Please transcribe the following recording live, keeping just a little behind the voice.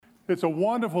It's a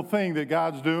wonderful thing that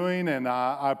God's doing, and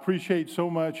I appreciate so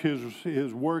much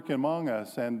His work among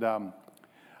us. And I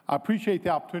appreciate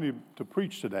the opportunity to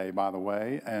preach today, by the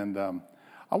way. And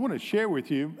I want to share with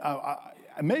you,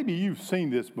 maybe you've seen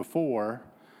this before,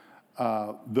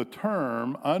 the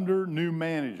term under new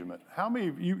management. How many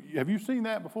of you, have you seen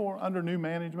that before, under new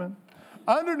management?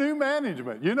 Under new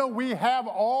management. You know, we have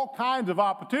all kinds of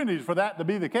opportunities for that to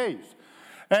be the case.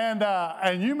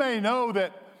 And you may know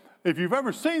that if you've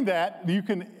ever seen that,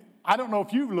 I don't know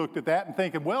if you've looked at that and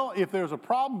thinking, well, if there's a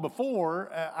problem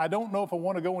before, I don't know if I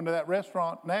want to go into that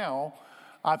restaurant now.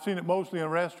 I've seen it mostly in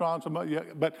restaurants,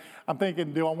 but I'm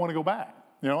thinking, do I want to go back?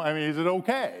 You know, I mean, is it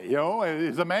okay? You know,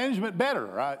 is the management better?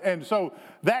 Right? And so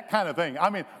that kind of thing.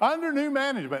 I mean, under new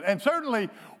management. And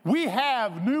certainly we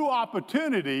have new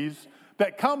opportunities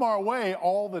that come our way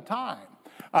all the time.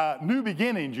 New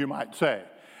beginnings, you might say.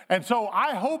 And so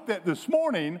I hope that this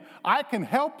morning I can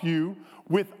help you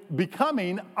with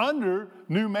becoming under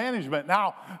new management.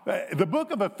 Now, the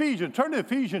book of Ephesians, turn to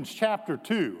Ephesians chapter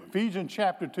 2. Ephesians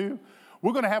chapter 2.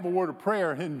 We're going to have a word of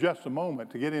prayer in just a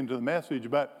moment to get into the message.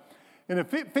 But in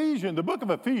Ephesians, the book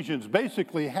of Ephesians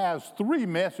basically has three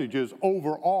messages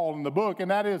overall in the book.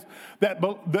 And that is that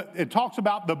it talks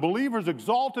about the believer's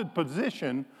exalted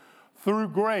position through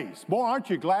grace. Boy, aren't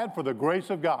you glad for the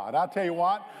grace of God? I tell you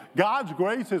what, God's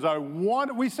grace is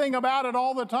we sing about it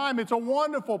all the time. It's a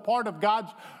wonderful part of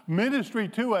God's ministry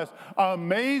to us.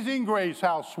 Amazing grace,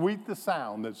 how sweet the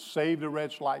sound that saved a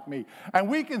wretch like me. And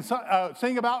we can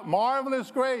sing about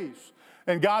marvelous grace.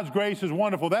 And God's grace is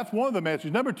wonderful. That's one of the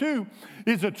messages. Number two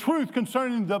is a truth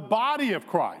concerning the body of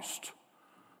Christ.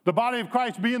 The body of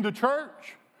Christ being the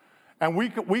church. And we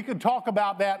could talk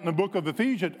about that in the book of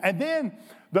Ephesians. And then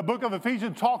the book of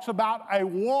Ephesians talks about a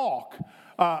walk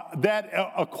that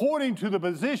according to the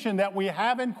position that we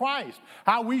have in Christ,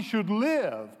 how we should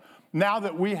live now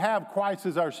that we have Christ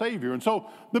as our Savior. And so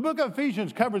the book of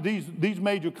Ephesians covers these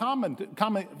major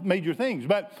major things,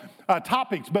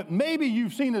 topics. But maybe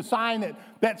you've seen a sign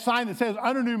that sign that says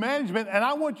under new management. And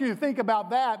I want you to think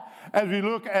about that as we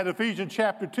look at Ephesians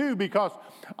chapter 2, because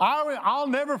I'll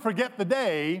never forget the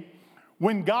day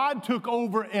when God took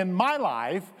over in my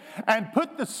life and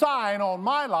put the sign on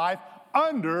my life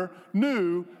under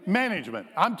new management.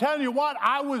 I'm telling you what,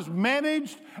 I was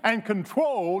managed and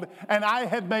controlled, and I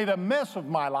had made a mess of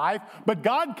my life, but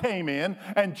God came in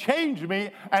and changed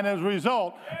me, and as a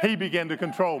result, He began to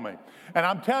control me. And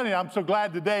I'm telling you, I'm so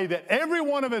glad today that every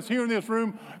one of us here in this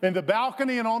room, in the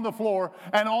balcony and on the floor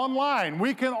and online,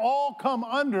 we can all come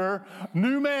under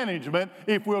new management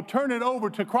if we'll turn it over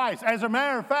to Christ. As a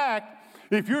matter of fact,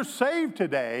 if you're saved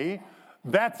today,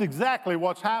 that's exactly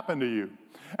what's happened to you.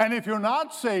 And if you're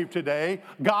not saved today,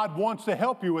 God wants to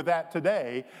help you with that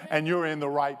today, and you're in the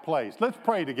right place. Let's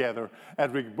pray together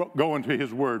as we go into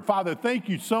His Word. Father, thank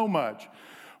you so much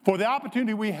for the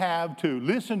opportunity we have to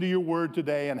listen to your Word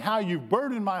today and how you've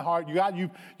burdened my heart. God,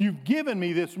 you've given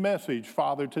me this message,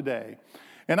 Father, today.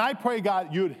 And I pray,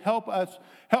 God, you'd help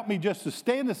me just to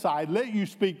stand aside, let you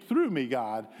speak through me,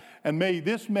 God, and may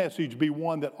this message be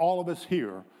one that all of us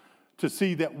hear to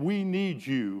see that we need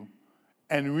you,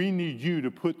 and we need you to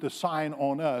put the sign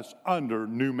on us under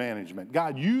new management.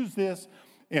 God, use this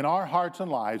in our hearts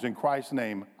and lives. In Christ's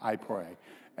name, I pray.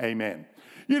 Amen.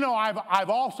 You know, I've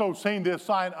also seen this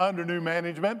sign under new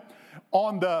management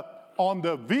on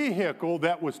the vehicle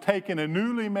that was taking a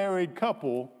newly married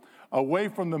couple away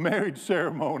from the marriage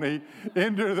ceremony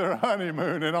into their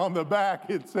honeymoon, and on the back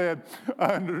it said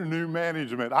under new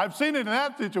management. I've seen it in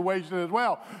that situation as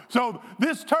well. So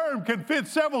this term can fit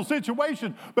several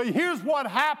situations, but here's what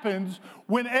happens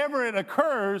whenever it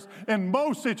occurs in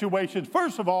most situations.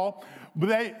 First of all,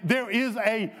 there is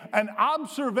an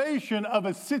observation of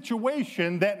a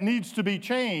situation that needs to be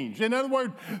changed. In other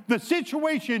words, the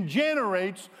situation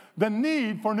generates the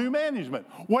need for new management.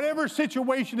 Whatever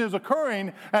situation is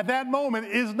occurring at that moment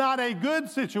is not a good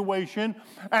situation,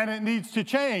 and it needs to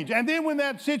change. And then when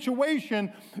that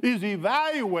situation is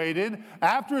evaluated,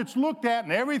 after it's looked at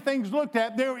and everything's looked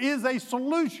at, there is a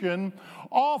solution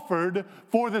offered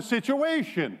for the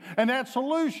situation. And that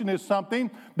solution is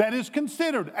something that is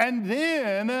considered. And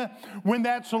then when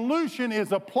that solution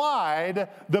is applied,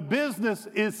 the business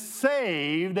is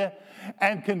saved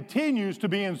and continues to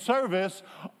be in service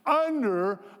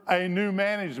under a new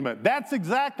management. That's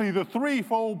exactly the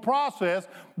threefold process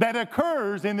that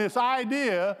occurs in this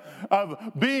idea of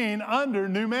being under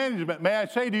new management. May I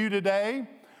say to you today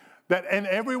that in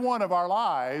every one of our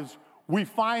lives, we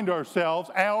find ourselves,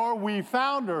 or we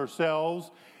found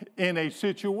ourselves in a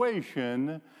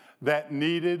situation that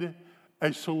needed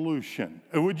a solution.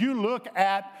 Would you look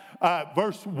at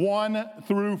verse 1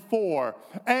 through 4.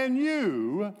 And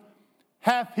you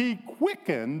hath he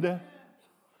quickened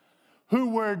who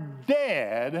were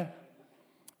dead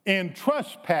in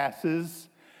trespasses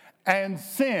and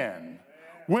sin,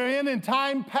 wherein in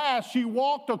time past ye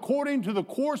walked according to the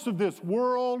course of this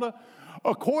world,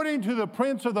 according to the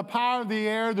prince of the power of the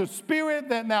air, the spirit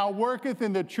that now worketh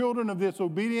in the children of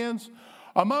disobedience,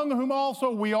 among whom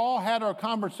also we all had our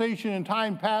conversation in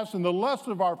time past in the lust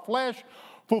of our flesh,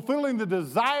 fulfilling the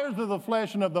desires of the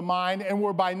flesh and of the mind, and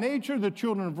were by nature the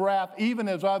children of wrath, even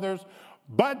as others.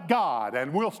 But God,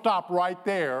 and we'll stop right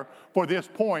there for this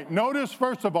point. Notice,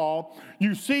 first of all,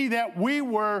 you see that we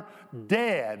were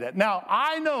dead. Now,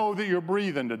 I know that you're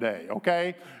breathing today,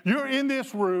 okay? You're in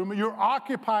this room, you're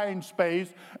occupying space,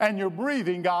 and you're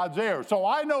breathing God's air. So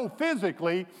I know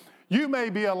physically you may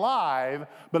be alive,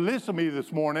 but listen to me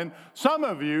this morning. Some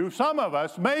of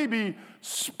us may be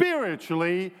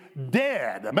spiritually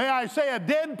dead. May I say, a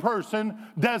dead person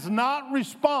does not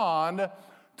respond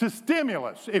to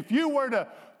stimulus. If you were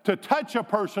to touch a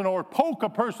person or poke a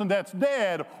person that's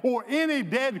dead, or any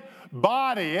dead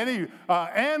body, any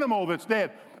animal that's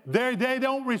dead, they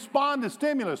don't respond to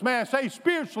stimulus. May I say,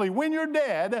 spiritually, when you're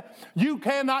dead, you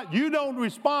don't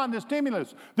respond to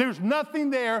stimulus. There's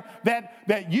nothing there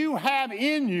that you have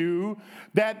in you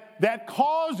that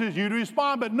causes you to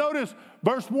respond. But notice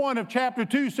verse 1 of chapter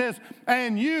 2 says,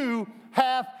 and you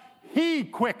hath he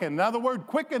quickened. Now, the word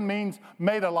quicken means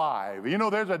made alive. You know,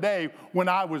 there's a day when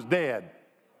I was dead.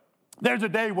 There's a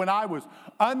day when I was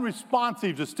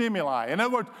unresponsive to stimuli. In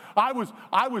other words, I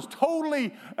was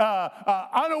totally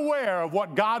unaware of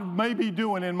what God may be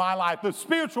doing in my life. The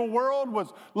spiritual world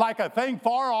was like a thing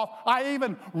far off. I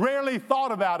even rarely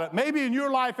thought about it. Maybe in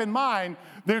your life and mine,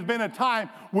 there's been a time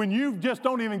when you just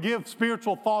don't even give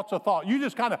spiritual thoughts a thought. You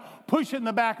just kind of push it in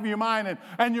the back of your mind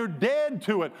and you're dead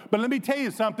to it. But let me tell you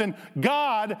something.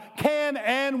 God can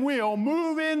and will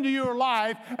move into your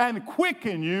life and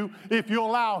quicken you if you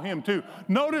allow him to.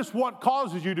 Notice what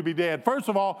causes you to be dead. First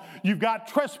of all, you've got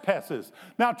trespasses.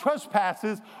 Now,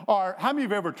 trespasses are, how many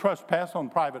of you have ever trespassed on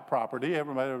private property?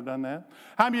 Everybody ever done that?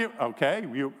 How many of you, okay,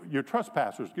 you're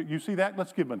trespassers. You see that?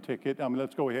 Let's give them a ticket.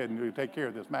 Let's go ahead and take care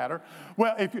of this matter.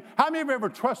 Well, how many of you ever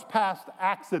trespassed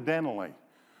accidentally?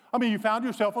 You found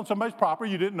yourself on somebody's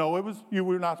property. You didn't know you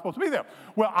were not supposed to be there.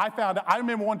 Well, I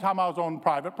remember one time I was on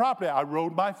private property. I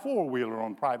rode my four-wheeler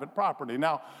on private property.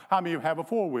 Now, how many of you have a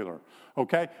four-wheeler?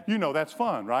 Okay? You know that's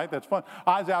fun, right? That's fun.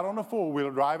 I was out on a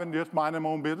four-wheeler driving, just minding my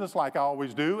own business like I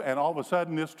always do, and all of a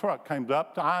sudden this truck came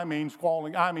up,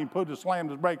 squalling, slammed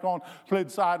his brake on, slid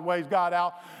sideways, got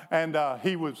out, and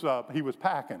he was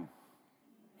packing.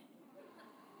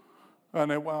 And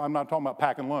I'm not talking about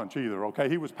packing lunch either, okay?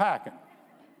 He was packing.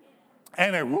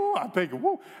 And I'm thinking,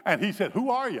 whoo. And he said,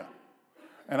 who are you?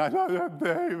 And I thought,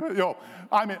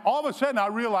 all of a sudden I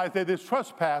realized that this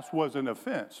trespass was an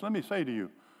offense. Let me say to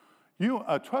you,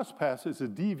 a trespass is a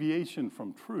deviation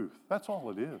from truth. That's all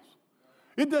it is.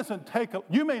 It doesn't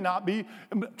you may not be,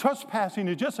 trespassing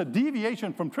is just a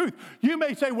deviation from truth. You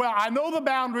may say, well, I know the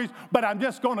boundaries, but I'm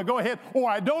just going to go ahead, or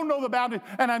I don't know the boundaries,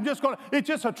 and I'm just going to, it's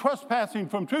just a trespassing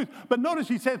from truth. But notice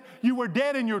he said, you were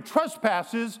dead in your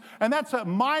trespasses, and that's a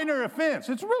minor offense.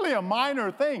 It's really a minor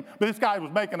thing. But this guy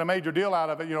was making a major deal out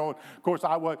of it. Of course,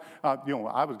 I was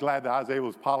glad that I was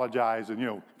able to apologize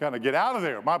and, kind of get out of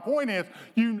there. My point is,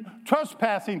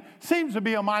 trespassing seems to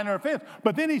be a minor offense.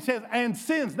 But then he says, and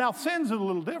sins. Now, sins is a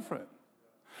little different.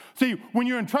 See, when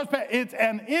you're in trespass, it's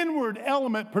an inward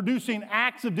element producing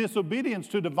acts of disobedience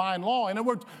to divine law. In other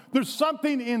words, there's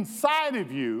something inside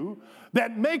of you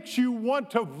that makes you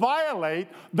want to violate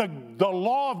the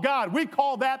law of God. We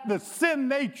call that the sin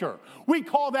nature. We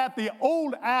call that the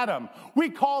old Adam. We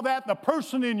call that the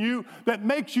person in you that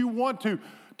makes you want to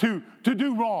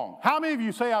do wrong. How many of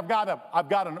you say, I've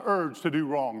got an urge to do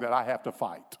wrong that I have to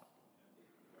fight?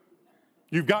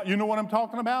 You know what I'm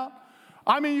talking about?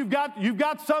 You've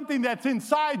got something that's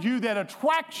inside you that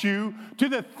attracts you to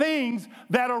the things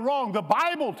that are wrong. The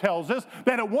Bible tells us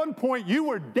that at one point you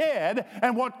were dead,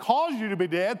 and what caused you to be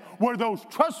dead were those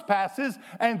trespasses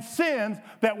and sins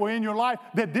that were in your life,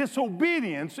 the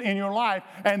disobedience in your life,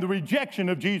 and the rejection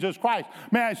of Jesus Christ.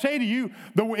 May I say to you,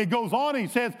 it goes on, he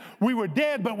says, we were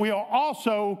dead, but we are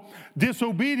also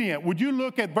disobedient. Would you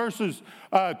look at verses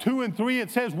 2 and 3? It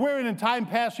says, wherein in time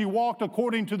past you walked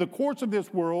according to the course of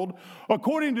this world,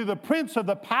 according to the prince of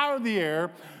the power of the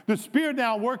air, the spirit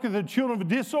now worketh in the children of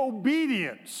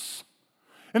disobedience.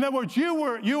 In other words,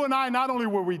 you and I, not only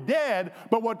were we dead,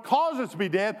 but what caused us to be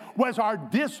dead was our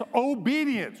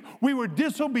disobedience. We were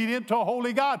disobedient to a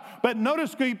holy God. But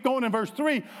notice, keep going in verse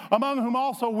 3, among whom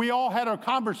also we all had our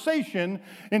conversation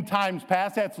in times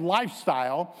past, that's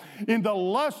lifestyle, in the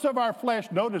lust of our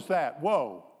flesh. Notice that.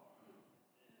 Whoa.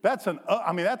 That's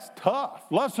tough.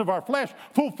 Lust of our flesh,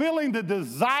 fulfilling the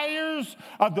desires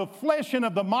of the flesh and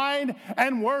of the mind,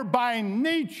 and were by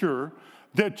nature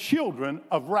the children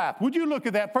of wrath. Would you look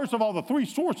at that? First of all, the three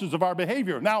sources of our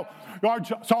behavior. Now,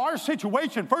 our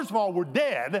situation, first of all, we're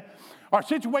dead. Our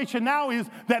situation now is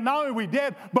that not only are we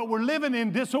dead, but we're living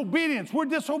in disobedience. We're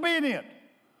disobedient.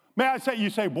 May I say, you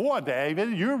say, boy,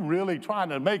 David, you're really trying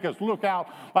to make us look out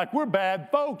like we're bad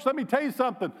folks. Let me tell you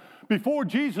something. Before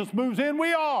Jesus moves in,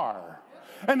 we are.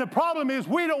 And the problem is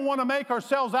we don't want to make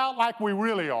ourselves out like we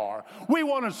really are. We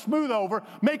want to smooth over,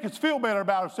 make us feel better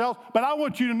about ourselves. But I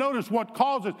want you to notice what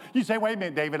causes. You say, wait a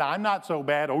minute, David, I'm not so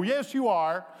bad. Oh, yes, you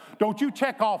are. Don't you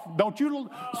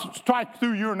strike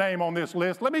through your name on this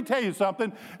list. Let me tell you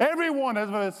something. Every one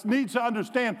of us needs to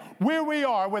understand where we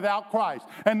are without Christ.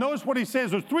 And notice what he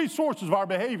says. There's three sources of our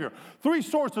behavior, three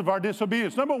sources of our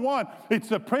disobedience. Number one, it's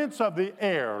the prince of the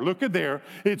air. Look at there.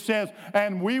 It says,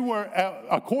 and we were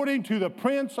according to the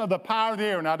prince of the power of the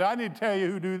air. Now, do I need to tell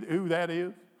you who that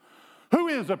is? Who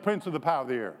is the prince of the power of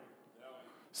the air?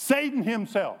 Satan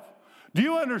himself. Do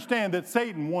you understand that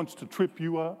Satan wants to trip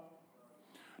you up?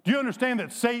 Do you understand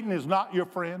that Satan is not your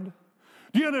friend?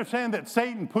 Do you understand that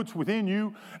Satan puts within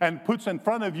you and puts in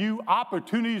front of you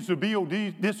opportunities to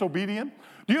be disobedient?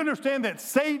 Do you understand that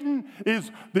Satan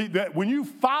is, that when you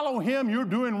follow him, you're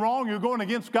doing wrong, you're going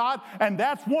against God, and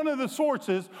that's one of the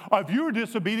sources of your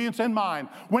disobedience and mine.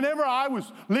 Whenever I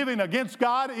was living against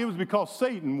God, it was because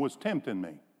Satan was tempting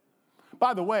me.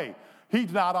 By the way,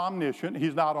 he's not omniscient,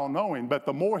 he's not all-knowing, but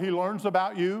the more he learns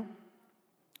about you,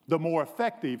 the more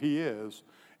effective he is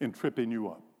in tripping you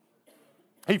up.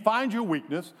 He finds your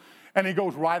weakness, and he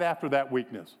goes right after that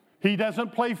weakness. He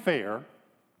doesn't play fair,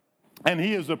 and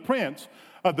he is the prince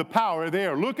of the power of the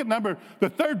air. Look at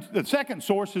the second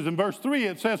source is in verse 3.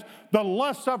 It says, the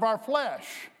lust of our flesh.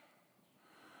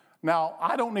 Now,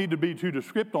 I don't need to be too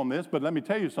descriptive on this, but let me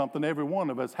tell you something. Every one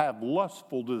of us have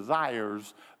lustful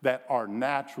desires that are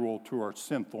natural to our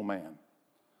sinful man.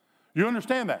 You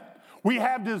understand that? We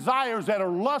have desires that are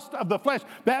lust of the flesh.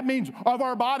 That means of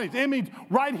our bodies. It means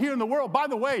right here in the world. By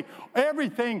the way,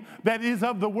 everything that is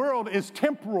of the world is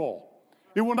temporal.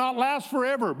 It will not last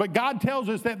forever. But God tells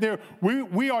us that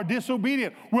we are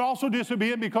disobedient. We're also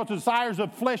disobedient because of desires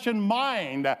of flesh and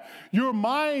mind. Your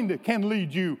mind can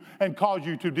lead you and cause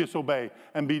you to disobey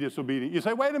and be disobedient. You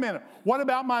say, wait a minute, what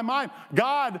about my mind?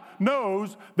 God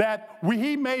knows that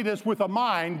He made us with a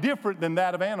mind different than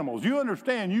that of animals. You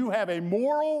understand you have a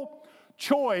moral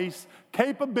choice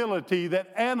capability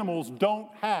that animals don't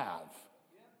have.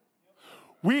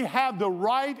 We have the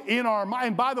right in our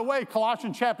mind. By the way,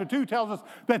 Colossians chapter 2 tells us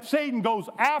that Satan goes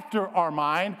after our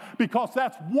mind because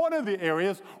that's one of the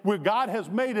areas where God has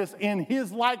made us in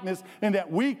His likeness and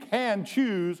that we can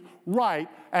choose right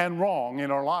and wrong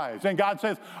in our lives. And God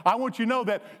says, I want you to know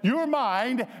that your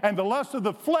mind and the lust of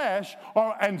the flesh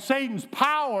and Satan's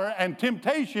power and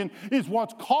temptation is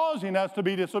what's causing us to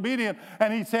be disobedient.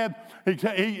 And he said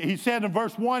in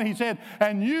verse 1, he said,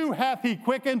 and you hath He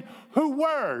quickened who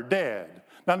were dead.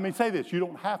 Now, let me say this. You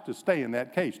don't have to stay in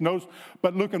that case. Notice,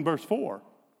 but look in verse 4.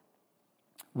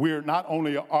 Not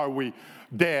only are we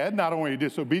dead, not only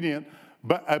disobedient,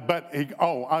 verse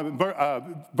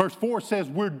 4 says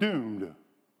we're doomed.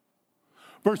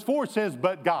 Verse 4 says,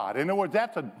 but God. In other words,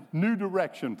 that's a new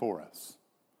direction for us.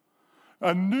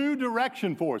 A new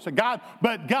direction for us.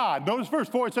 But God. Notice verse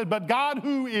 4, it says, but God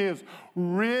who is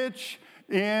rich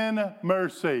in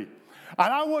mercy.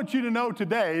 And I want you to know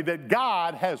today that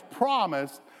God has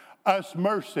promised us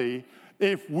mercy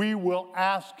if we will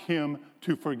ask Him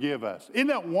to forgive us. Isn't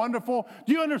that wonderful?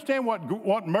 Do you understand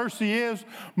what mercy is?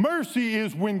 Mercy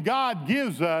is when God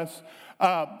gives us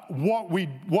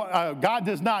God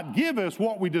does not give us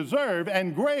what we deserve,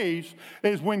 and grace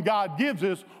is when God gives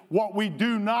us what we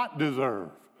do not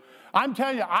deserve. I'm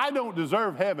telling you, I don't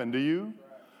deserve heaven, do you?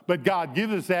 But God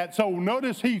gives us that. So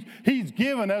notice He's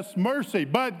given us mercy.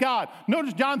 But God.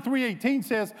 Notice John 3:18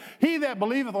 says, he that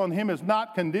believeth on Him is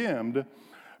not condemned,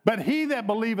 but he that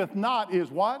believeth not is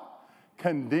what?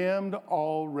 Condemned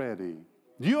already.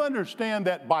 Do you understand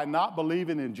that by not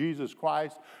believing in Jesus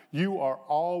Christ, you are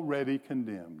already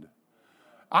condemned?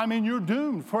 I mean, you're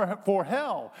doomed for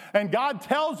hell. And God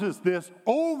tells us this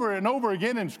over and over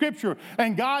again in Scripture.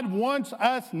 And God wants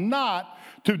us not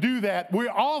to do that.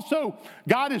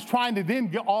 God is trying to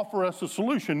then offer us a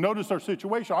solution. Notice our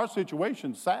situation. Our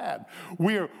situation's sad.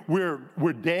 We're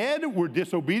dead. We're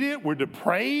disobedient. We're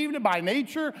depraved by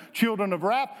nature, children of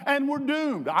wrath, and we're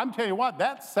doomed. I'm telling you what,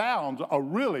 that sounds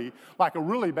like a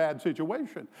really bad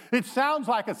situation. It sounds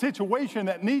like a situation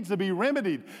that needs to be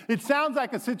remedied. It sounds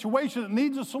like a situation that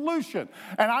needs a solution.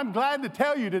 And I'm glad to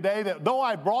tell you today that though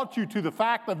I brought you to the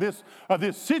fact of this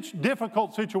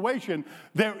difficult situation,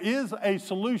 there is a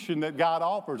solution that God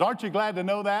offers. Aren't you glad to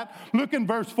know that? Look in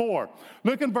verse 4.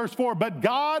 Look in verse 4. But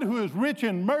God, who is rich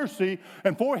in mercy,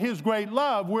 and for his great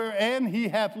love, wherein he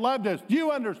hath loved us. Do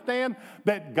you understand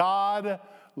that God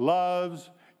loves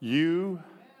you?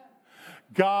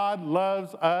 God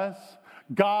loves us.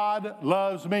 God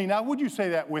loves me. Now, would you say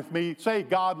that with me? Say,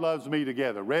 God loves me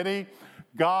together. Ready?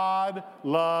 God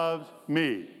loves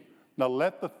me. Now,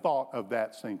 let the thought of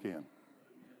that sink in.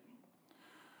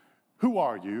 Who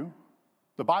are you?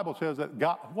 The Bible says that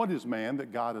God, what is man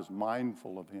that God is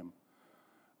mindful of him?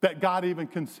 That God even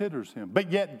considers him.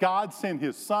 But yet God sent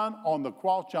his son on the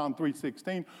cross, John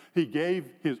 3:16. He gave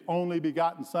his only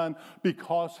begotten son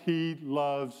because he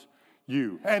loves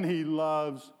you, and he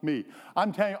loves me.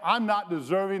 I'm telling you, I'm not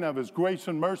deserving of his grace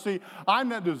and mercy. I'm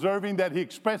not deserving that he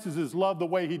expresses his love the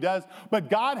way he does, but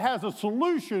God has a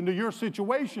solution to your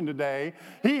situation today.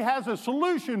 He has a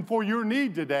solution for your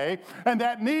need today, and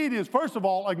that need is, first of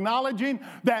all, acknowledging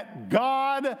that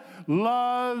God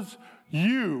loves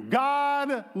you.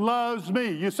 God loves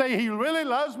me. You say, he really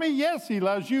loves me? Yes, he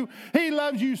loves you. He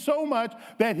loves you so much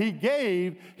that he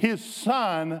gave his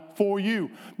son for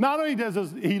you. Not only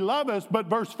does he love us, but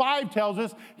verse 5 tells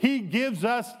us he gives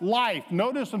us life.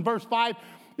 Notice in verse 5,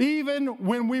 even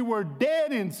when we were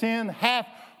dead in sin, hath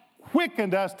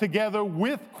quickened us together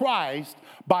with Christ.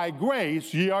 By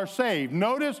grace ye are saved.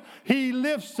 Notice he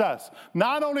lifts us.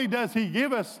 Not only does he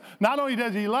love us, not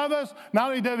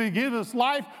only does he give us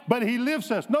life, but he lifts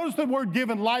us. Notice the word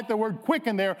given life, the word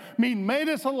quicken there, mean made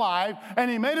us alive, and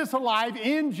he made us alive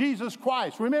in Jesus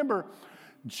Christ. Remember,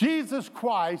 Jesus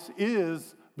Christ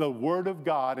is the Word of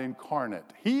God incarnate.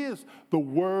 He is the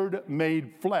Word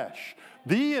made flesh.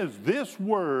 He is this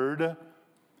Word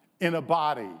in a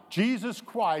body. Jesus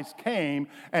Christ came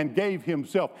and gave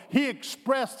himself. He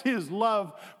expressed his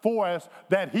love for us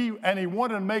he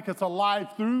wanted to make us alive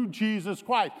through Jesus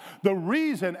Christ. The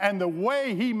reason and the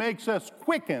way he makes us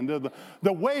quickened,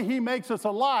 the way he makes us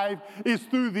alive is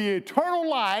through the eternal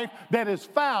life that is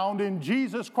found in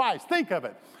Jesus Christ. Think of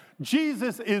it.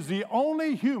 Jesus is the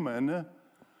only human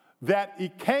that he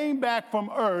came back from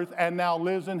earth and now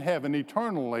lives in heaven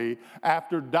eternally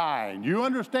after dying. You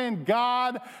understand,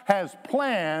 God has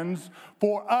plans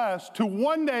for us to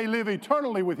one day live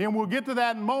eternally with him. We'll get to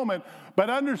that in a moment, but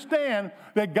understand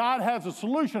that God has a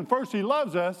solution. First, he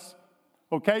loves us,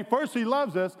 okay? First, he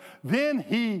loves us, then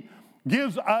he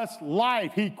gives us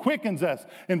life. He quickens us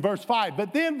in verse 5.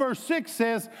 But then verse 6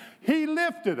 says, he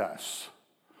lifted us.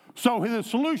 So the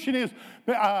solution is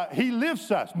he lifts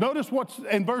us. Notice what's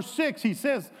in verse 6. He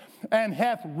says, and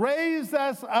hath raised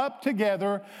us up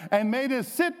together and made us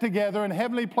sit together in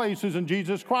heavenly places in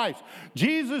Jesus Christ.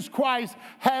 Jesus Christ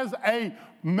has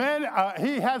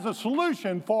he has a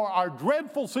solution for our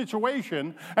dreadful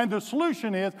situation, and the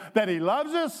solution is that he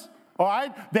loves us, all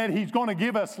right, that he's going to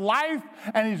give us life,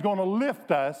 and he's going to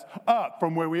lift us up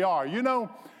from where we are. You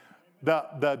know,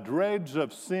 the dregs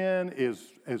of sin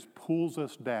pulls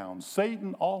us down.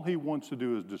 Satan, all he wants to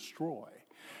do is destroy.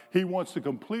 He wants to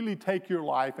completely take your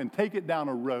life and take it down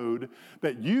a road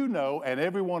that you know and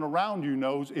everyone around you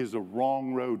knows is a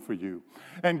wrong road for you.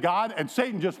 And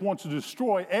Satan just wants to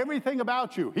destroy everything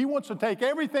about you. He wants to take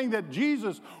everything that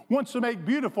Jesus wants to make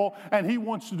beautiful and he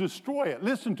wants to destroy it.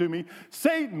 Listen to me.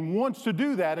 Satan wants to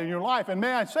do that in your life. And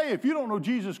may I say, if you don't know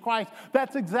Jesus Christ,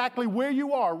 that's exactly where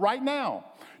you are right now.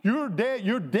 You're dead.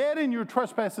 You're dead in your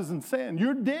trespasses and sin.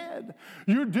 You're dead.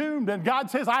 You're doomed. And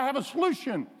God says, I have a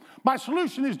solution. My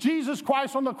solution is Jesus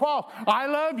Christ on the cross. I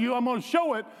love you. I'm going to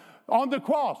show it on the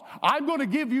cross. I'm going to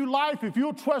give you life. If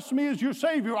you'll trust me as your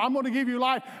Savior, I'm going to give you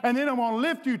life, and then I'm going to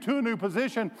lift you to a new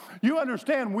position. You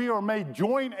understand, we are made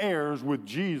joint heirs with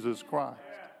Jesus Christ.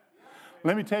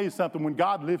 Let me tell you something. When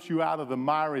God lifts you out of the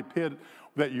miry pit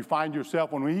that you find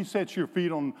yourself in, when he sets your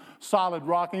feet on solid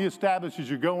rock and he establishes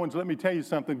your goings, let me tell you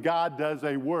something. God does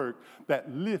a work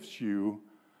that lifts you.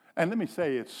 And let me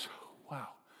say, it's, wow.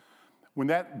 When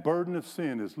that burden of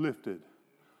sin is lifted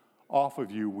off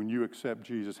of you when you accept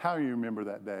Jesus, how do you remember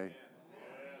that day?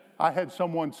 I had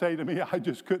someone say to me, I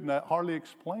just couldn't hardly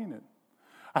explain it.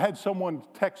 I had someone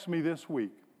text me this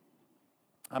week.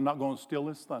 I'm not going to steal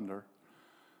his thunder,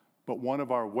 but one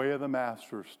of our Way of the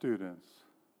Master students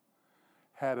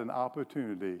had an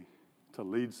opportunity to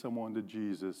lead someone to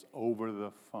Jesus over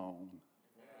the phone.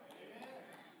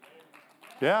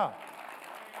 Yeah.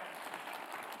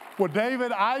 Well,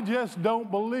 David, I just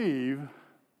don't believe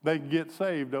they can get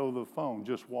saved over the phone.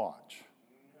 Just watch.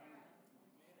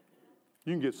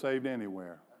 You can get saved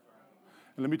anywhere.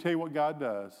 And let me tell you what God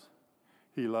does.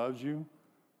 He loves you.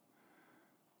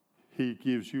 He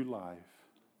gives you life.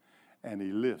 And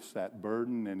he lifts that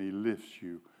burden and he lifts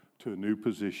you to a new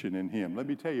position in him. Let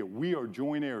me tell you, we are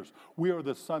joint heirs. We are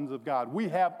the sons of God. We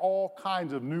have all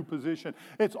kinds of new position.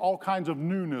 It's all kinds of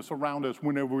newness around us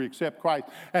whenever we accept Christ.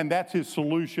 And that's his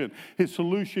solution. His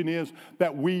solution is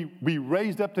that we be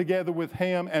raised up together with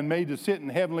him and made to sit in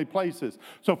heavenly places.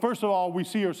 So first of all, we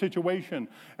see our situation,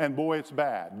 and boy, it's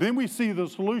bad. Then we see the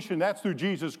solution. That's through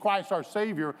Jesus Christ, our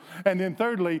Savior. And then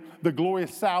thirdly, the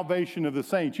glorious salvation of the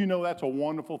saints. You know, that's a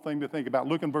wonderful thing to think about.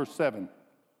 Look in verse 7.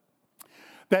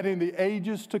 That in the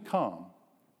ages to come.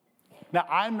 Now,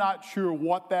 I'm not sure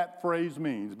what that phrase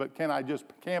means, but can I just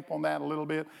camp on that a little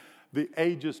bit? The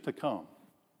ages to come.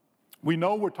 We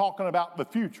know we're talking about the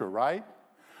future, right?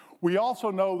 We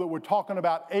also know that we're talking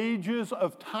about ages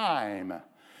of time.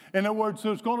 In other words,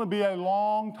 there's going to be a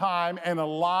long time and a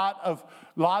lot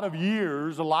of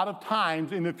years, a lot of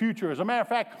times in the future. As a matter of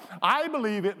fact, I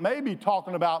believe it may be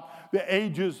talking about the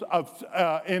ages of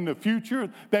in the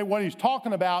future. That what he's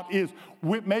talking about is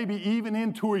maybe even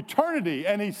into eternity.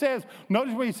 And he says,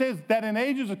 notice what he says, that in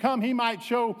ages to come he might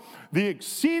show the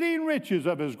exceeding riches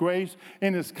of his grace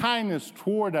and his kindness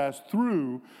toward us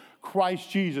through Christ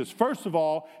Jesus. First of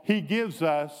all, he gives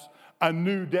us a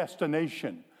new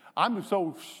destination. I'm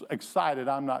so excited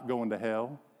I'm not going to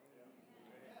hell.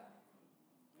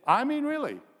 I mean,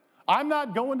 really, I'm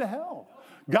not going to hell.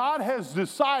 God has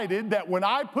decided that when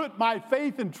I put my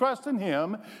faith and trust in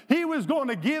him, he was going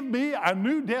to give me a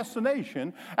new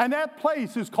destination, and that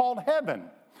place is called heaven.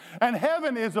 And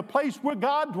heaven is a place where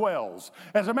God dwells.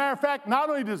 As a matter of fact, not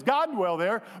only does God dwell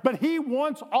there, but he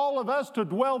wants all of us to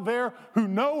dwell there who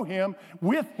know him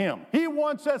with him. He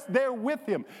wants us there with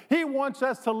him. He wants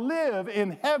us to live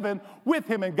in heaven with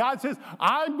him. And God says,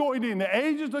 I'm going to, in the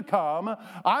ages to come,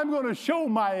 I'm going to show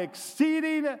my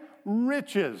exceeding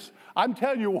riches. I'm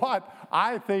telling you what,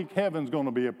 I think heaven's going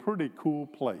to be a pretty cool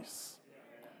place.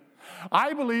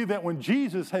 I believe that when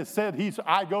Jesus has said,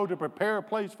 I go to prepare a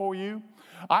place for you,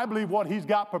 I believe what he's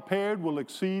got prepared will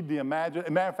exceed the imagination. As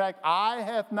a matter of fact, eye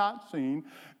hath not seen,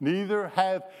 neither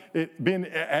hath it been,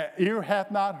 ear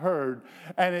hath not heard,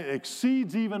 and it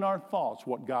exceeds even our thoughts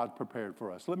what God's prepared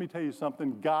for us. Let me tell you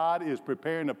something. God is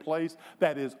preparing a place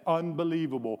that is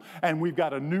unbelievable, and we've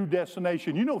got a new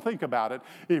destination. You know, think about it.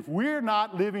 If we're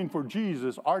not living for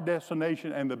Jesus, our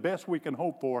destination and the best we can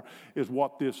hope for is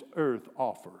what this earth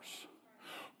offers.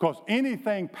 Because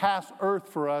anything past earth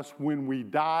for us when we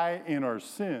die in our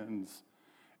sins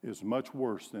is much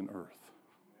worse than earth.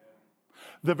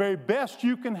 The very best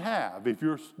you can have if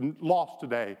you're lost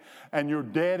today and you're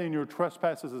dead in your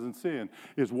trespasses and sin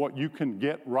is what you can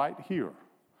get right here.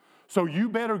 So you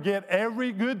better get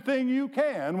every good thing you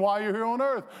can while you're here on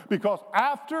earth, because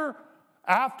after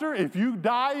if you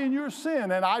die in your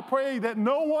sin, and I pray that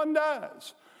no one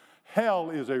does,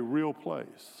 hell is a real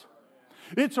place.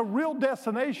 It's a real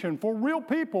destination for real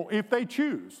people if they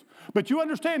choose. But you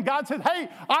understand, God said, hey,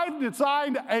 I've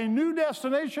designed a new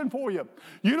destination for you.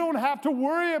 You don't have to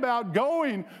worry about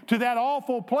going to that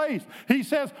awful place. He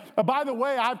says, by the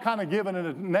way, I've kind of given it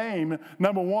a name.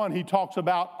 Number one, he talks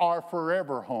about our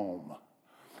forever home.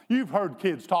 You've heard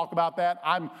kids talk about that.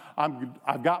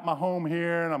 I've got my home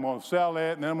here, and I'm going to sell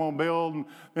it, and then I'm going to build, and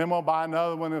then I'm going to buy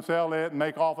another one and sell it and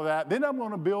make off of that. Then I'm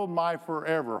going to build my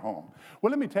forever home. Well,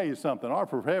 let me tell you something. Our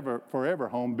forever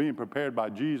home being prepared by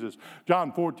Jesus.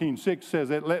 John 14:6 says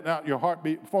that, let not your heart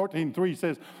be, 14:3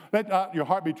 says, let not your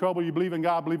heart be troubled. You believe in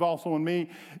God, believe also in me.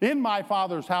 In my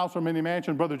Father's house are many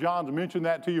mansions. Brother John's mentioned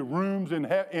that to you, rooms in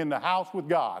the house with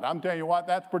God. I'm telling you what,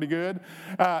 that's pretty good.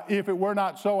 If it were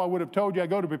not so, I would have told you I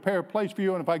go to prepare a place for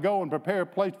you, and if I go and prepare a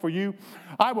place for you,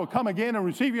 I will come again and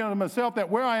receive you unto myself, that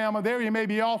where I am, there you may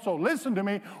be also. Listen to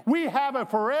me. We have a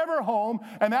forever home,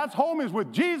 and that home is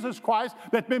with Jesus Christ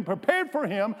that's been prepared for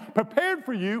him, prepared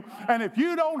for you, and if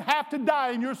you don't have to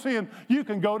die in your sin, you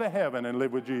can go to heaven and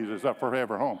live with Jesus, a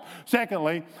forever home.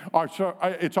 Secondly,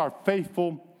 it's our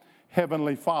faithful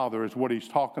Heavenly Father is what he's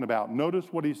talking about. Notice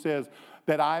what he says,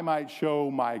 that I might show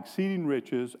my exceeding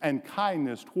riches and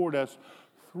kindness toward us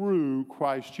through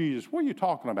Christ Jesus. What are you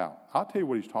talking about? I'll tell you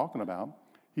what he's talking about.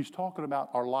 He's talking about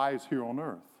our lives here on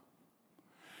earth.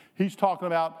 He's talking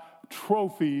about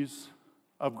trophies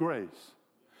of grace.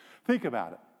 Think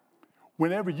about it.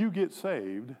 Whenever you get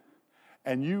saved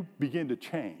and you begin to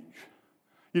change,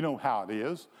 you know how it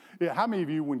is. Yeah, how many of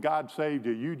you, when God saved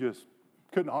you, you just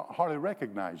couldn't hardly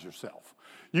recognize yourself?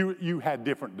 You had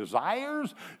different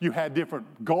desires. You had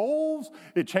different goals.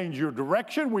 It changed your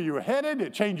direction, where you were headed.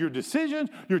 It changed your decisions.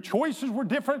 Your choices were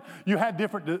different. You had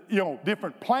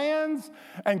different plans.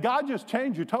 And God just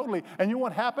changed you totally. And you know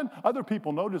what happened? Other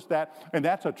people noticed that. And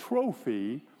that's a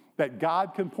trophy that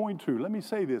God can point to. Let me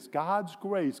say this. God's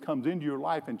grace comes into your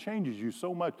life and changes you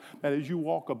so much that as you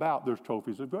walk about, there's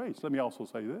trophies of grace. Let me also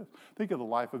say this. Think of the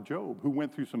life of Job, who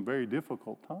went through some very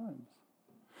difficult times.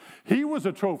 He was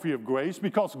a trophy of grace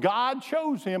because God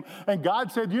chose him, and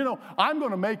God said, I'm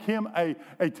going to make him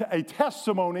a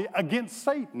testimony against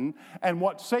Satan and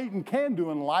what Satan can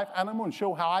do in life, and I'm going to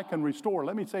show how I can restore.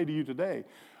 Let me say to you today,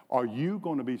 are you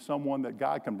going to be someone that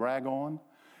God can brag on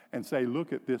and say,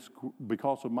 look at this,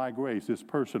 because of my grace, this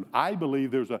person? I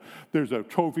believe there's a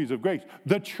trophies of grace.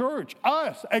 The church,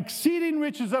 us, exceeding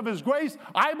riches of his grace,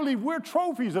 I believe we're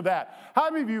trophies of that. How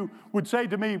many of you would say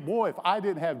to me, boy, if I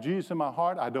didn't have Jesus in my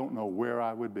heart, I don't know where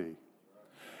I would be?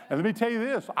 And let me tell you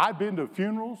this, I've been to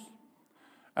funerals,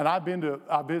 and I've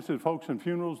visited folks in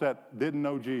funerals that didn't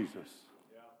know Jesus.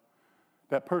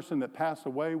 That person that passed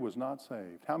away was not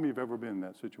saved. How many have ever been in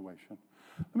that situation?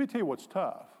 Let me tell you what's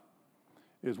tough.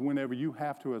 Is whenever you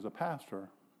have to, as a pastor,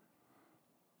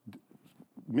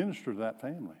 minister to that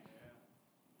family.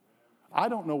 I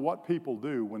don't know what people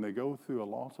do when they go through a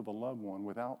loss of a loved one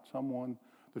without someone,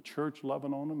 the church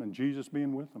loving on them and Jesus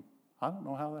being with them. I don't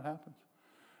know how that happens.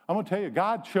 I'm going to tell you,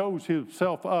 God shows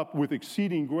himself up with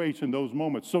exceeding grace in those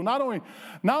moments. So not only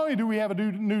do we have a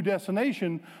new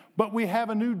destination, but we have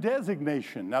a new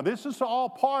designation. Now, this is all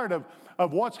part of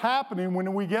what's happening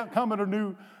when we come under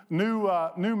new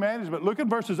management. Look at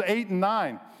verses 8 and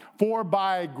 9. For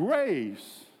by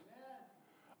grace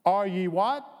are ye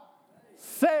what?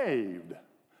 Saved.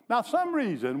 Now, some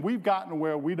reason we've gotten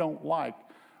where we don't like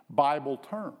Bible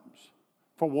terms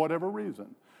for whatever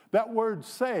reason. That word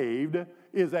saved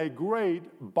is a great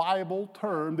Bible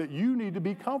term that you need to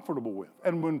be comfortable with.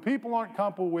 And when people aren't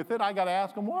comfortable with it, I got to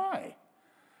ask them why.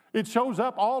 It shows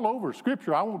up all over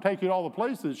Scripture. I won't take you to all the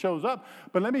places it shows up.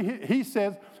 But he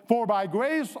says, for by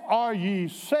grace are ye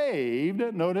saved,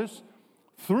 notice,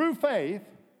 through faith,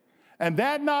 and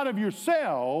that not of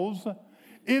yourselves.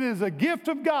 It is a gift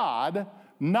of God,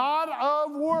 not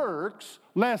of works,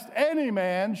 lest any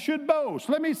man should boast.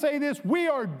 Let me say this. We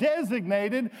are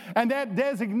designated, and that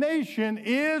designation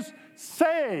is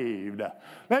saved.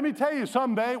 Let me tell you,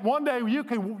 one day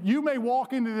you may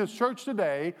walk into this church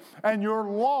today and you're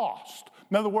lost.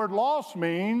 Now, the word lost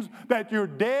means that you're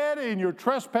dead in your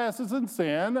trespasses and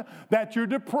sin, that you're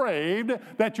depraved,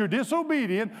 that you're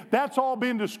disobedient. That's all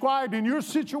been described in your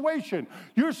situation.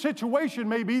 Your situation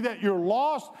may be that you're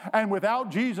lost and without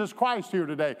Jesus Christ here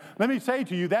today. Let me say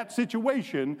to you, that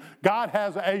situation, God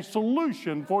has a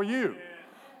solution for you.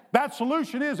 That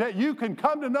solution is that you can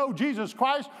come to know Jesus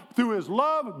Christ through his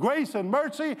love, grace, and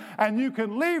mercy, and you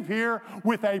can leave here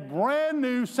with a brand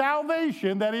new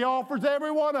salvation that he offers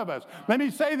every one of us. Let me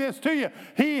say this to you.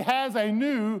 He has a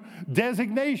new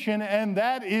designation, and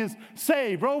that is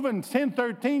saved. Romans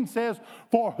 10:13 says,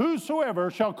 for whosoever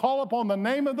shall call upon the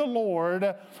name of the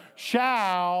Lord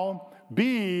shall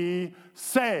be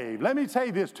saved. Let me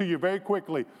say this to you very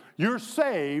quickly. You're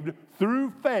saved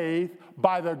through faith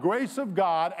by the grace of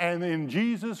God and in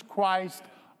Jesus Christ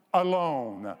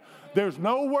alone. There's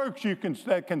no works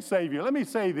that can save you. Let me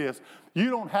say this. You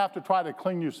don't have to try to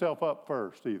clean yourself up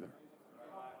first either.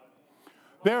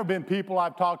 There have been people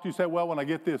I've talked to say, well, when I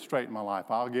get this straight in my life,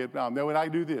 when I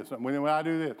do this, when I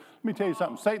do this. Let me tell you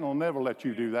something. Satan will never let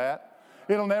you do that.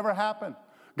 It'll never happen.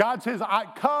 God says, I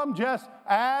come just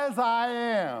as I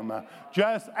am.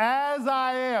 Just as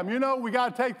I am. We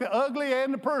got to take the ugly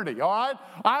and the pretty, all right?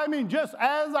 I mean, just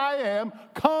as I am,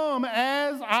 come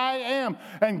as I am.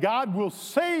 And God will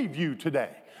save you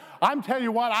today. I'm telling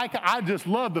you what, I just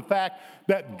love the fact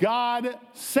that God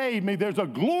saved me. There's a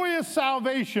glorious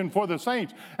salvation for the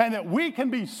saints, and that we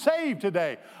can be saved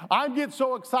today. I get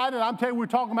so excited. I'm telling you, we're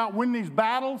talking about winning these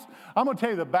battles. I'm going to tell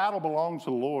you, the battle belongs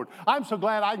to the Lord. I'm so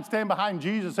glad I can stand behind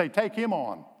Jesus and say, take him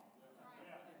on.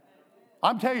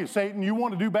 I'm telling you, Satan, you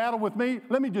want to do battle with me?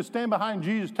 Let me just stand behind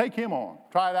Jesus. Take him on.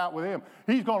 Try it out with him.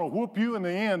 He's going to whoop you in the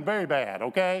end very bad,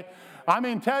 okay?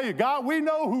 Tell you, God, we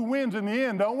know who wins in the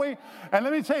end, don't we? And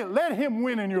let me say, let him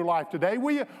win in your life today.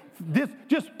 Will you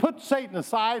Just put Satan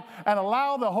aside and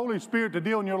allow the Holy Spirit to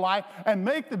deal in your life and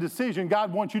make the decision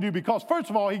God wants you to do. Because first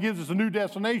of all, he gives us a new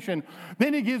destination.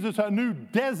 Then he gives us a new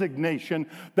designation.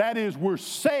 That is, we're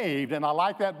saved. And I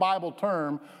like that Bible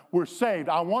term, we're saved.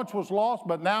 I once was lost,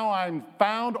 but now I'm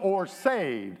found or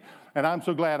saved. And I'm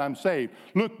so glad I'm saved.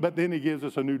 Look, but then he gives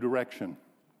us a new direction.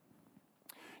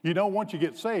 You know, once you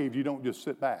get saved, you don't just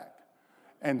sit back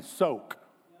and soak.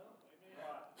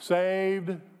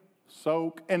 Saved,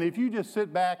 soak. And if you just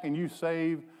sit back and you're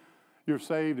saved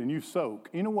and you soak.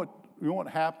 You know what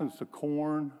happens to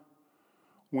corn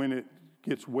when it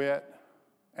gets wet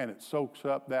and it soaks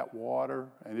up that water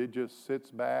and it just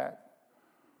sits back?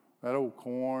 That old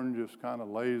corn just kind of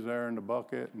lays there in the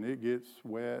bucket and it gets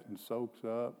wet and soaks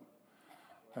up.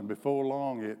 And before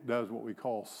long, it does what we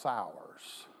call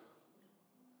sours.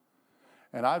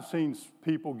 And I've seen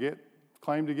people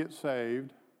claim to get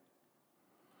saved,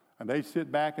 and they sit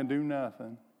back and do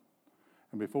nothing,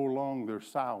 and before long, they're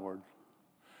soured.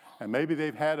 And maybe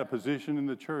they've had a position in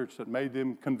the church that made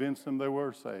them convince them they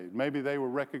were saved. Maybe they were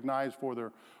recognized for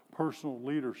their personal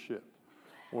leadership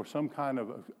or some kind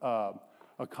of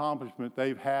accomplishment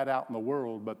they've had out in the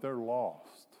world, but they're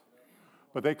lost.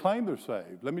 But they claim they're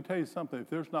saved. Let me tell you something. If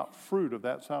there's not fruit of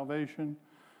that salvation,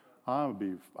 I'd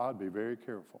be very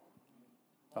careful.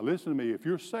 Now listen to me. If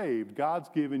you're saved, God's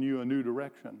given you a new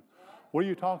direction. What are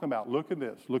you talking about? Look at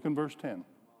this. Look in verse 10.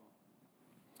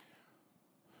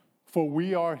 For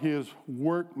we are his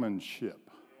workmanship.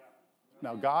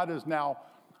 Now God is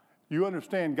you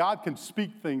understand, God can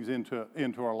speak things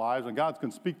into our lives, and God can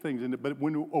speak things into, but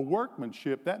when a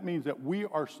workmanship, that means that we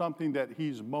are something that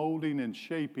he's molding and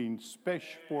shaping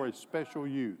for a special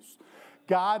use.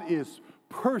 God is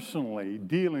personally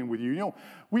dealing with you. You know,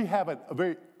 we have a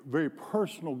very, very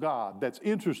personal God that's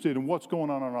interested in what's going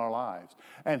on in our lives.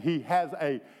 And he has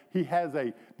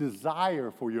a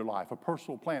desire for your life, a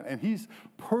personal plan. And he's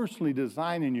personally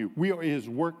designing you. We are his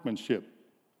workmanship.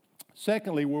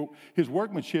 Secondly, his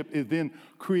workmanship is then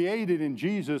created in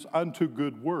Jesus unto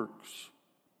good works.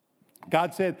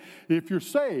 God said, if you're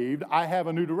saved, I have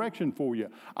a new direction for you.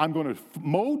 I'm going to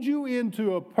mold you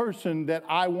into a person that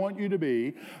I want you to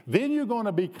be. Then you're going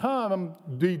to be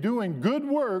doing good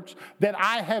works that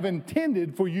I have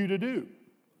intended for you to do.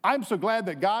 I'm so glad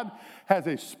that God has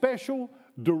a special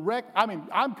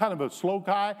I'm kind of a slow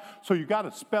guy, so you got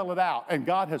to spell it out. And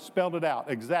God has spelled it out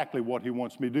exactly what he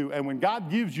wants me to do. And when God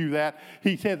gives you that,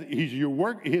 he said he's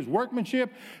his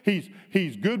workmanship,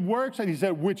 he's good works, and he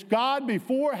said, which God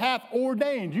before hath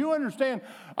ordained. You understand,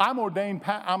 I'm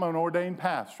an ordained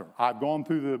pastor. I've gone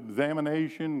through the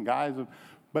examination,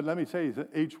 but let me say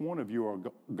that each one of you are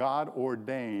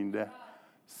God-ordained,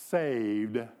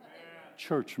 saved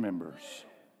church members.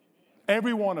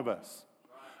 Every one of us.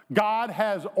 God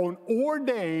has an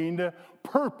ordained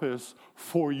purpose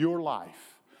for your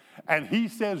life. And he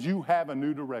says you have a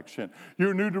new direction.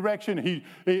 Your new direction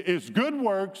is good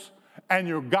works, and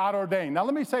you're God ordained. Now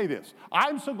let me say this.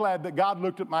 I'm so glad that God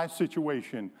looked at my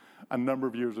situation a number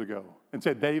of years ago and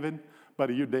said, David,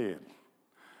 buddy, you're dead.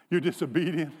 You're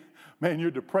disobedient. Man,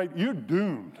 you're depraved. You're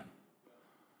doomed.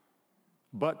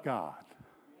 But God.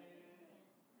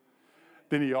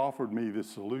 Then he offered me this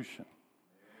solution.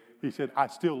 He said, I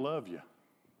still love you.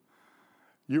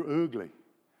 You're ugly,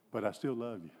 but I still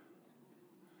love you.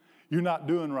 You're not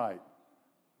doing right,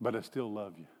 but I still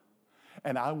love you.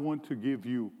 And I want to give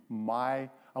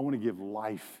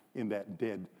life in that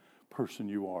dead person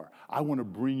you are. I want to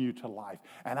bring you to life.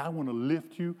 And I want to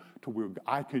lift you to where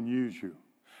I can use you.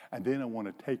 And then I want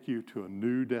to take you to a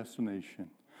new destination.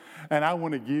 And I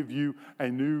want to give you a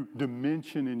new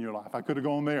dimension in your life. I could have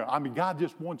gone there. I mean, God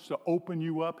just wants to open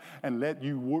you up and let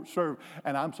you serve.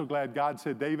 And I'm so glad God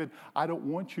said, David, I don't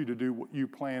want you to do what you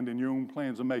planned in your own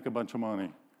plans and make a bunch of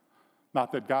money.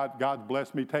 Not that God's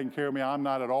blessed me, taking care of me. I'm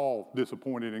not at all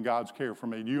disappointed in God's care for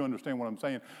me. Do you understand what I'm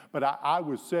saying? But I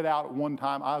was set out at one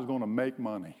time, I was going to make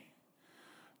money.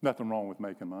 Nothing wrong with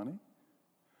making money.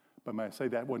 But may I say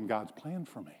that wasn't God's plan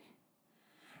for me.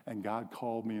 And God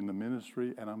called me in the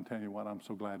ministry, and I'm telling you what, I'm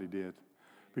so glad he did.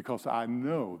 Because I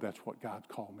know that's what God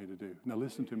called me to do. Now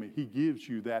listen to me. He gives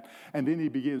you that, and then he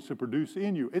begins to produce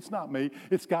in you. It's not me.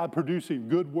 It's God producing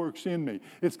good works in me.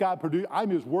 It's God I'm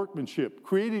his workmanship,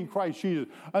 creating Christ Jesus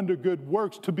under good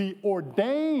works to be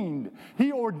ordained.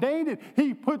 He ordained it.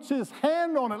 He puts his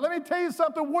hand on it. Let me tell you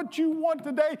something. What you want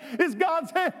today is God's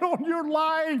hand on your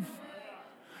life.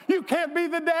 You can't be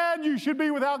the dad you should be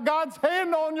without God's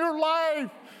hand on your life.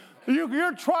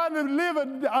 You're trying to live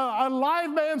a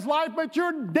live man's life, but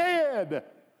you're dead.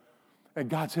 And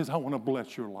God says, I want to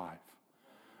bless your life.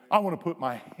 I want to put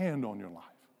my hand on your life.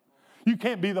 You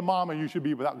can't be the mama you should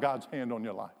be without God's hand on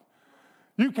your life.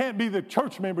 You can't be the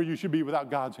church member you should be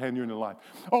without God's hand in your life.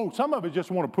 Oh, some of us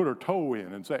just want to put our toe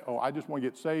in and say, oh, I just want to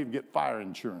get saved, get fire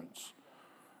insurance.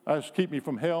 Just keep me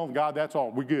from hell. God, that's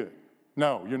all. We're good.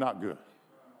 No, you're not good.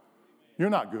 You're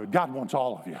not good. God wants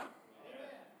all of you.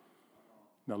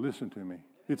 Now listen to me.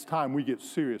 It's time we get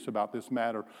serious about this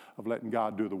matter of letting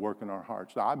God do the work in our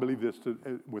hearts. Now, I believe this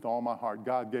with all my heart.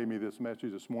 God gave me this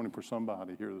message this morning for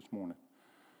somebody here this morning.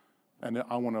 And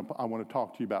I want to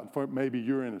talk to you about it. Maybe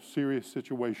you're in a serious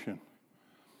situation.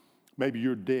 Maybe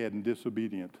you're dead and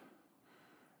disobedient.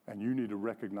 And you need to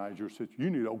recognize your situation. You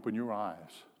need to open your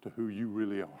eyes to who you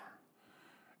really are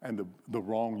and the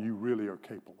wrong you really are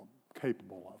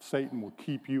capable of. Satan will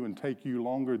keep you and take you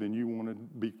longer than you want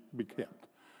to be kept.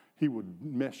 He would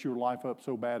mess your life up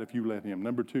so bad if you let him.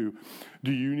 Number 2,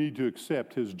 do you need to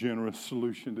accept his generous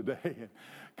solution today and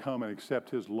come and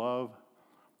accept his love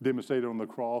demonstrated on the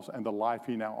cross and the life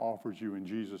he now offers you in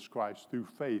Jesus Christ through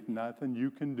faith? Nothing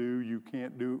you can do. You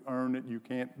can't earn it. You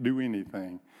can't do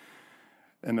anything.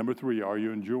 And number 3, are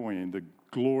you enjoying the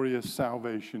glorious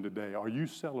salvation today? Are you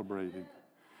celebrating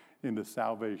in the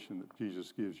salvation that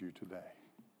Jesus gives you today?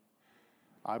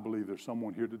 I believe there's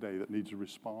someone here today that needs to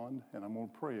respond, and I'm going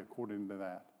to pray according to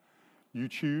that. You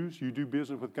choose, you do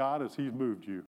business with God as he's moved you.